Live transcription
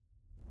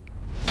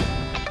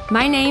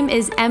My name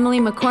is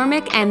Emily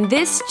McCormick, and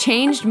this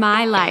changed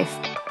my life.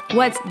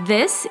 What's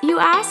this, you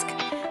ask?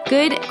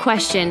 Good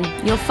question.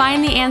 You'll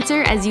find the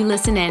answer as you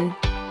listen in.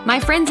 My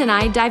friends and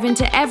I dive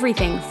into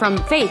everything from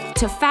faith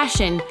to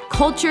fashion,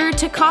 culture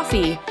to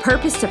coffee,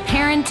 purpose to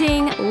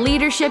parenting,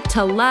 leadership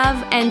to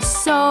love, and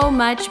so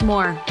much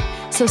more.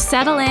 So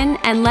settle in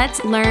and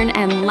let's learn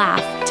and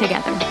laugh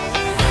together.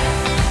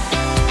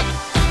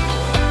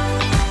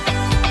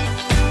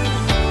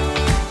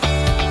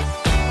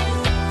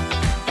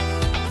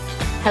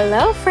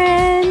 Hello,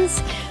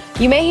 friends.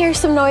 You may hear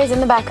some noise in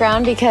the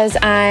background because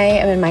I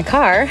am in my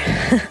car.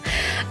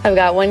 I've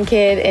got one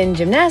kid in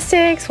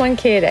gymnastics, one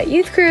kid at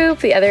youth group,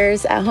 the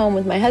others at home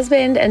with my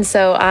husband. And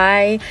so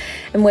I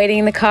am waiting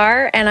in the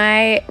car, and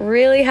I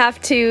really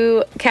have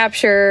to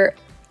capture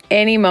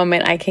any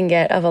moment I can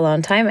get of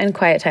alone time and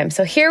quiet time.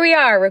 So here we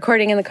are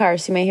recording in the car.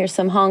 So you may hear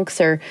some honks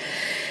or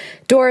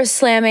doors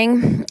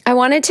slamming. I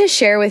wanted to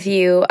share with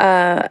you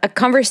a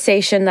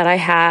conversation that I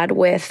had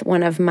with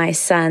one of my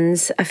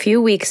sons a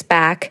few weeks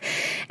back,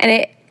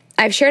 and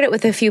I've shared it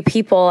with a few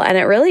people, and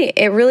it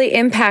really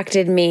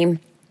impacted me.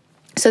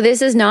 So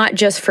this is not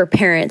just for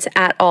parents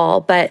at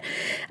all, but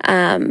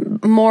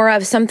more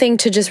of something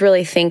to just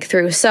really think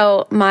through.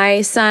 So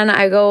my son,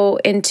 I go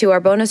into our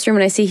bonus room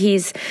and I see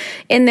he's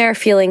in there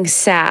feeling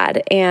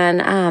sad.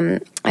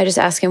 And I just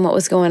asked him what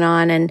was going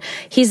on. And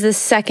he's the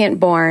second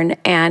born,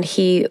 and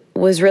he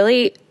was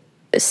really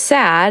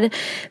sad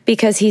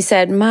because he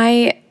said,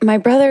 my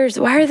brothers,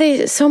 why are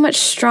they so much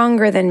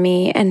stronger than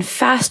me and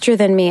faster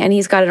than me? And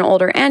he's got an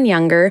older and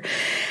younger.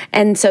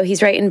 And so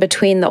he's right in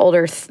between the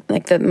older,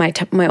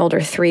 my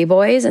older three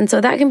boys. And so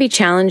that can be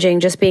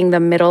challenging, just being the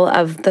middle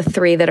of the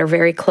three that are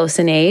very close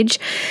in age.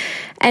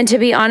 And to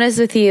be honest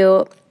with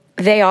you,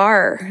 they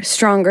are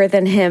stronger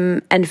than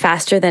him and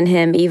faster than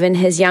him, even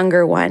his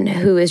younger one,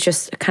 who is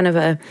just kind of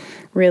a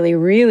really,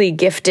 really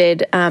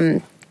gifted,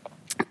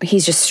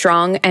 he's just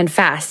strong and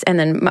fast. And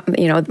then,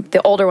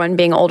 the older one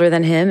being older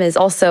than him is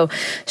also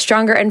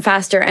stronger and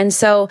faster. And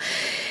so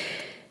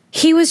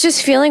he was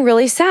just feeling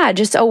really sad,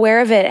 just aware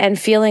of it and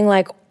feeling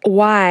like,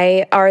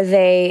 why are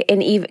they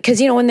in even,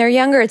 because, when they're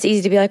younger, it's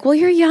easy to be like, well,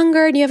 you're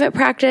younger and you haven't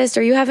practiced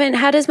or you haven't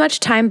had as much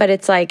time. But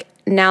it's like,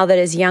 now that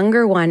his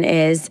younger one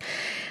is,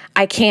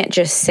 I can't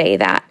just say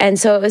that. And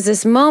so it was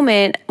this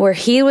moment where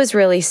he was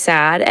really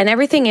sad, and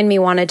everything in me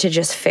wanted to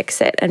just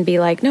fix it and be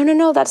like,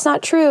 no, that's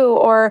not true.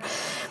 Or,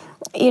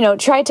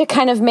 try to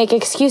kind of make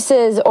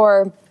excuses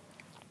or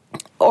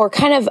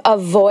kind of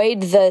avoid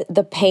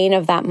the pain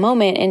of that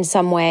moment in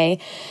some way.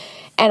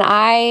 And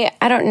I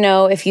don't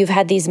know if you've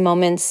had these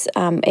moments,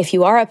 if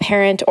you are a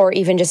parent or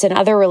even just in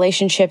other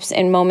relationships,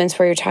 in moments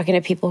where you're talking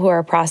to people who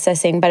are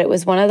processing, but it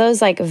was one of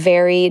those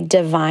very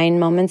divine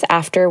moments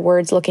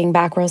afterwards, looking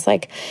back, where I was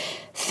like,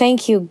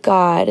 thank you,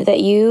 God, that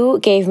you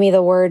gave me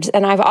the words.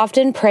 And I've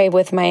often prayed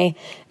with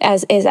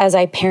as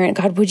I parent,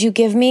 God, would you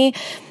give me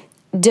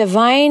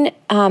divine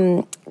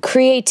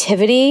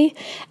creativity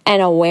and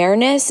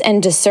awareness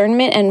and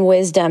discernment and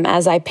wisdom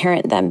as I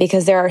parent them,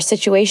 because there are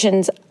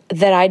situations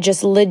that I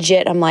just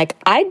I'm like,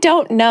 I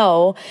don't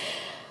know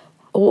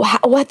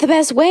what the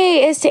best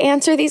way is to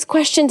answer these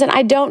questions, and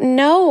I don't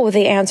know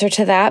the answer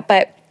to that,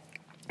 but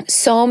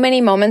so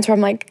many moments where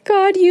I'm like,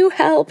 God, you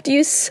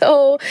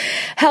so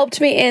helped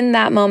me in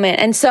that moment.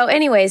 And so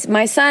anyways,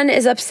 my son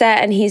is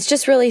upset and he's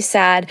just really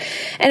sad.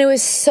 And it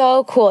was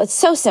so cool. It's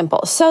so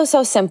simple, so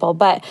simple.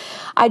 But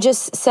I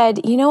just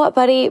said, you know what,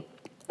 buddy?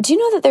 Do you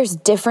know that there's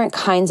different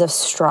kinds of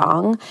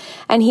strong?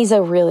 And he's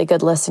a really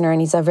good listener,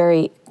 and he's a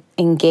very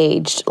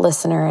engaged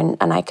listener.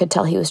 And I could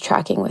tell he was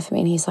tracking with me.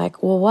 And he's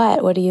like, well,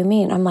 what do you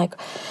mean? I'm like,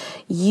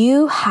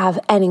 you have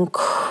an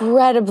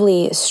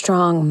incredibly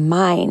strong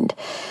mind.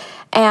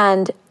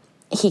 And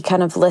he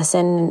kind of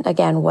listened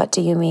again, what do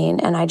you mean?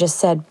 And I just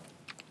said,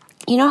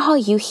 you know how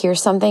you hear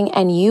something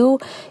and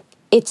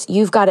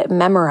you've got it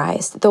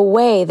memorized, the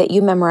way that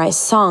you memorize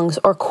songs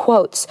or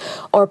quotes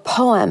or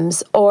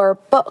poems or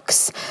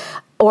books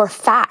or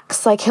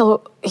facts, like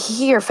he'll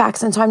hear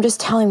facts. And so I'm just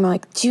telling him,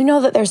 like, do you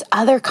know that there's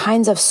other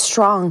kinds of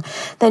strong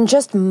than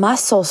just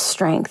muscle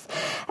strength?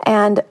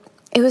 And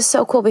it was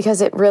so cool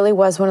because it really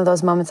was one of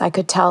those moments I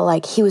could tell,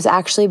 like, he was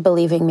actually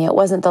believing me. It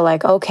wasn't the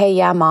like, okay,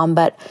 yeah, Mom,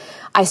 but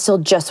I still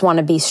just want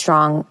to be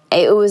strong.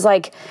 It was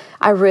like,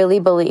 I really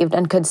believed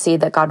and could see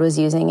that God was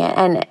using it.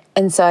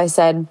 And so I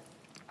said,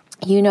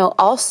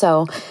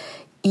 also,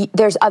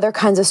 there's other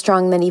kinds of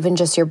strong than even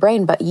just your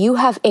brain, but you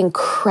have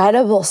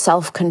incredible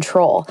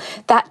self-control.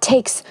 That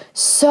takes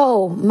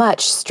so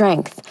much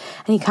strength.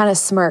 And he kind of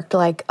smirked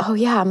like, oh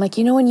yeah. I'm like,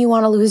 when you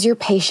want to lose your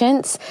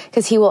patience,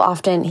 because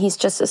he's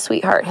just a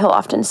sweetheart. He'll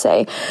often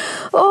say,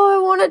 oh, I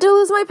wanted to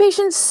lose my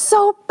patience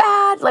so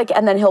bad.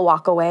 And then he'll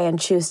walk away and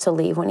choose to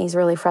leave when he's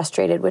really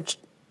frustrated, which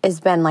has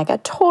been like a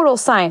total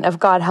sign of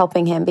God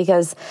helping him,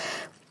 because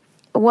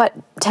what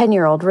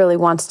 10-year-old really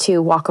wants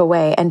to walk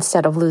away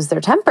instead of lose their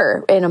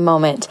temper in a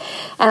moment?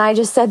 And I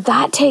just said,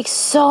 that takes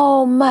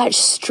so much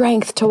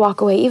strength to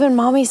walk away. Even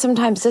mommy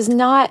sometimes does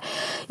not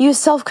use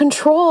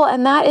self-control,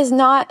 and that is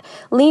not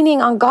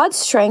leaning on God's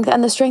strength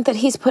and the strength that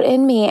he's put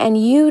in me.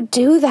 And you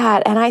do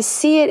that, and I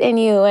see it in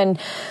you. And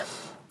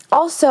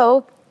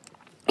also,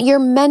 your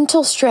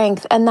mental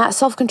strength and that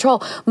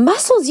self-control,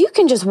 muscles you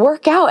can just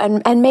work out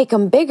and make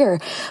them bigger.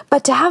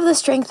 But to have the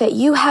strength that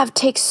you have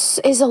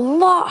is a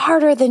lot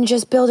harder than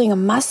just building a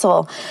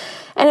muscle.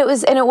 And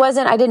it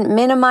wasn't, I didn't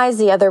minimize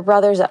the other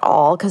brothers at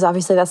all, because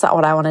obviously that's not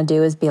what I want to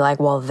do, is be like,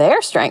 well,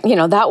 their strength,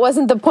 that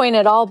wasn't the point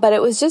at all. But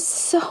it was just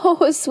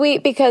so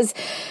sweet, because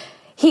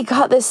he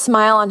got this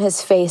smile on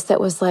his face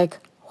that was like,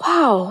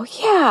 wow,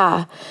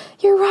 yeah,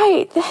 you're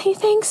right.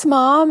 Thanks,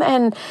 Mom.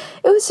 And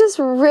it was just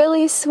a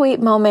really sweet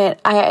moment.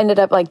 I ended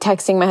up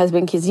texting my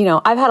husband, because,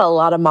 I've had a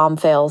lot of mom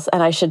fails,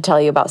 and I should tell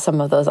you about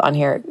some of those on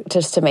here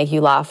just to make you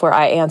laugh, where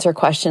I answer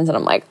questions and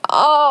I'm like,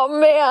 oh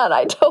man,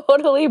 I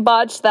totally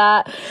botched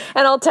that.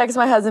 And I'll text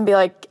my husband and be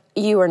like,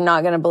 you are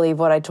not going to believe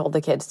what I told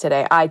the kids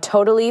today. I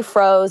totally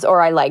froze,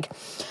 or I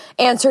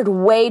answered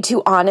way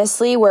too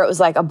honestly, where it was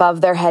above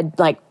their head,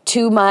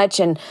 too much,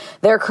 and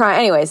they're crying.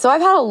 Anyway, so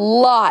I've had a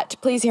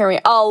lot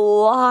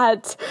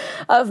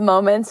of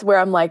moments where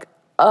I'm like,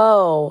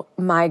 oh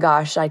my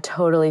gosh, I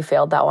totally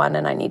failed that one,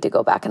 and I need to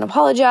go back and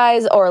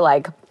apologize,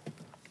 or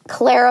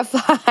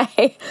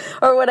clarify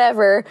or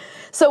whatever.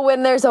 So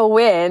when there's a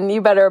win, you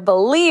better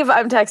believe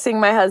I'm texting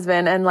my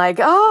husband and oh,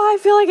 I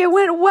feel like it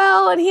went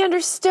well, and he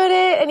understood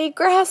it, and he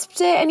grasped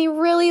it, and he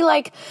really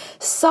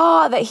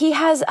saw that he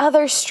has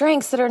other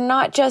strengths that are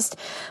not just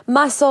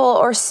muscle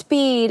or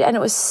speed. And it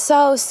was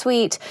so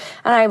sweet.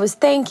 And I was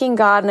thanking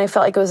God, and I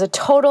felt like it was a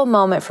total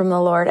moment from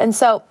the Lord. And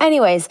so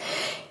anyways,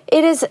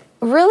 it is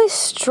really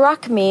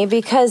struck me,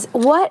 because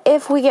what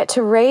if we get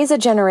to raise a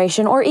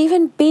generation, or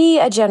even be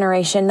a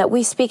generation, that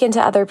we speak into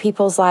other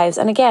people's lives?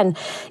 And again,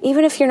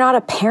 even if you're not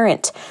a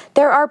parent,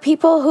 there are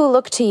people who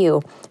look to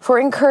you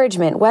for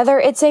encouragement, whether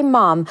it's a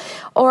mom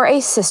or a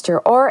sister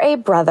or a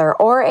brother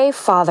or a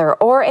father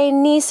or a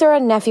niece or a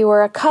nephew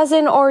or a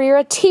cousin, or you're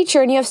a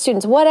teacher and you have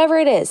students, whatever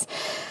it is,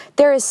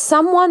 there is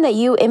someone that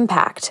you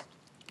impact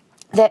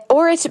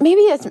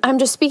I'm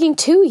just speaking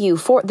to you,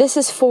 this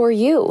is for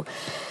you.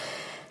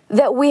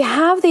 That we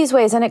have these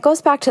ways, and it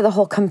goes back to the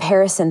whole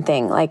comparison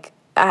thing.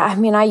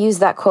 I use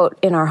that quote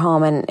in our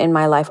home and in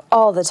my life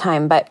all the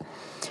time, but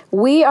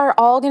we are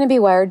all going to be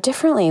wired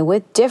differently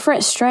with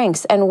different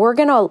strengths, and we're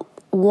going to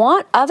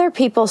want other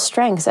people's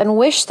strengths and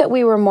wish that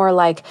we were more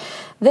like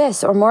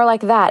this or more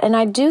like that. And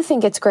I do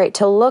think it's great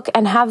to look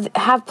and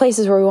have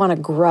places where we want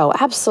to grow.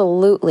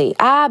 Absolutely.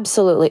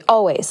 Absolutely.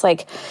 Always.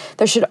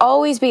 There should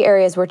always be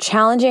areas we're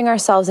challenging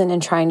ourselves in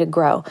and trying to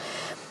grow.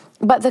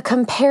 But the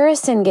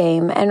comparison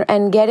game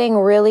and getting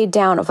really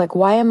down of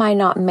why am I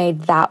not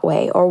made that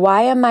way? Or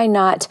why am I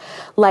not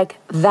like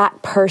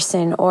that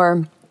person?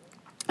 Or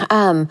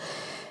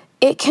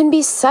it can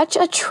be such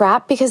a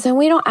trap, because then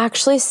we don't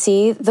actually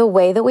see the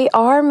way that we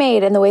are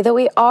made, and the way that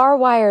we are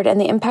wired,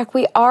 and the impact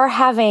we are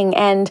having,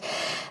 and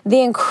the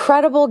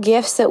incredible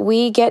gifts that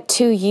we get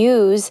to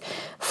use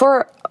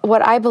for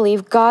what I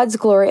believe God's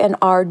glory and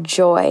our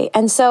joy.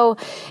 And so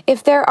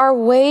if there are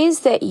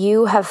ways that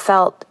you have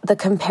felt the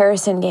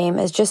comparison game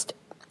has just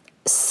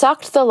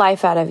sucked the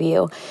life out of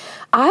you,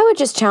 I would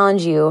just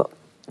challenge you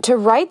to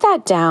write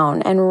that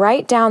down, and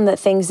write down the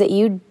things that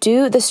you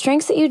do, the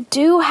strengths that you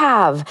do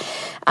have.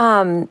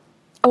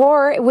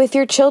 Or with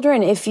your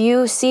children, if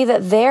you see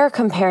that they're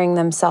comparing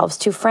themselves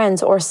to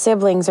friends or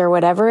siblings or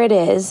whatever it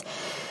is,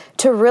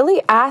 to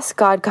really ask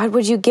God,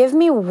 would you give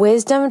me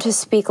wisdom to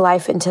speak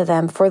life into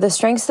them for the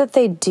strengths that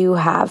they do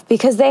have?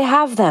 Because they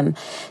have them.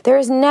 There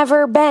has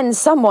never been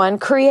someone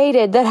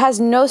created that has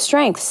no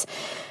strengths.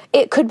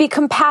 It could be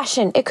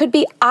compassion. It could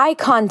be eye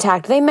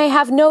contact. They may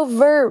have no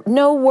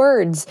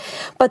words,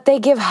 but they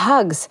give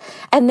hugs,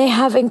 and they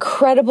have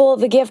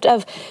the gift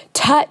of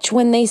touch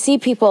when they see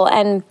people,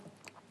 and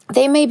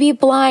they may be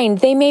blind.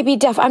 They may be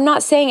deaf. I'm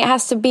not saying it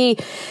has to be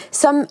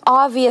some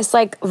obvious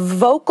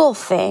vocal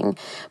thing,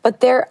 but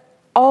there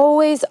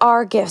always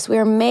are gifts. We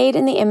are made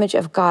in the image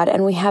of God,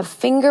 and we have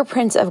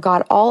fingerprints of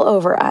God all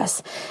over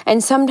us.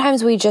 And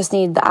sometimes we just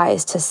need the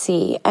eyes to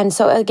see. And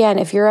so again,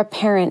 if you're a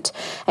parent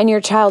and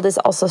your child is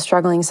also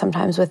struggling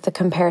sometimes with the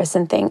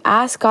comparison thing,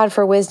 ask God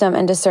for wisdom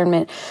and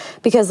discernment.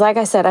 Because like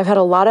I said, I've had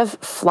a lot of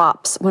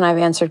flops when I've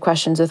answered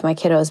questions with my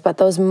kiddos, but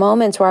those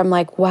moments where I'm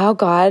like, wow,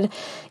 God,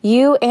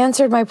 you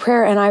answered my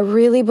prayer. And I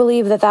really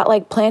believe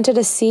that planted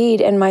a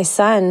seed in my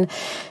son,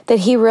 that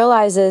he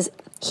realizes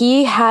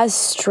he has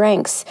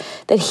strengths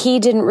that he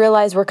didn't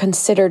realize were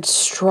considered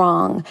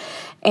strong.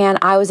 And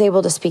I was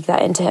able to speak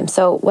that into him.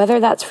 So whether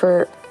that's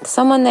for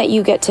someone that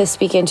you get to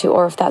speak into,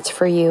 or if that's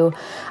for you,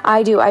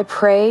 I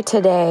pray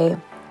today,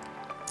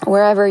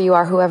 wherever you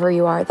are, whoever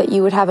you are, that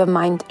you would have a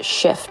mind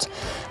shift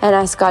and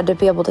ask God to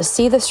be able to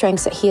see the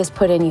strengths that he has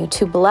put in you,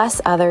 to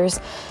bless others,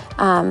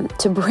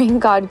 to bring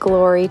God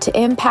glory, to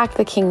impact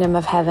the kingdom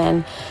of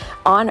heaven.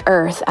 on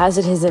earth as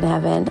it is in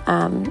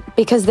heaven,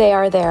 because they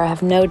are there. I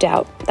have no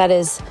doubt.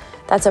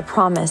 That's a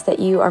promise that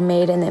you are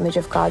made in the image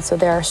of God. So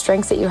there are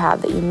strengths that you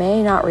have that you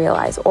may not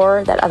realize,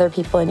 or that other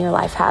people in your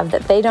life have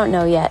that they don't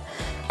know yet.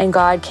 And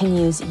God can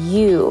use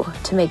you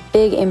to make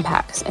big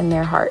impacts in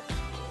their heart.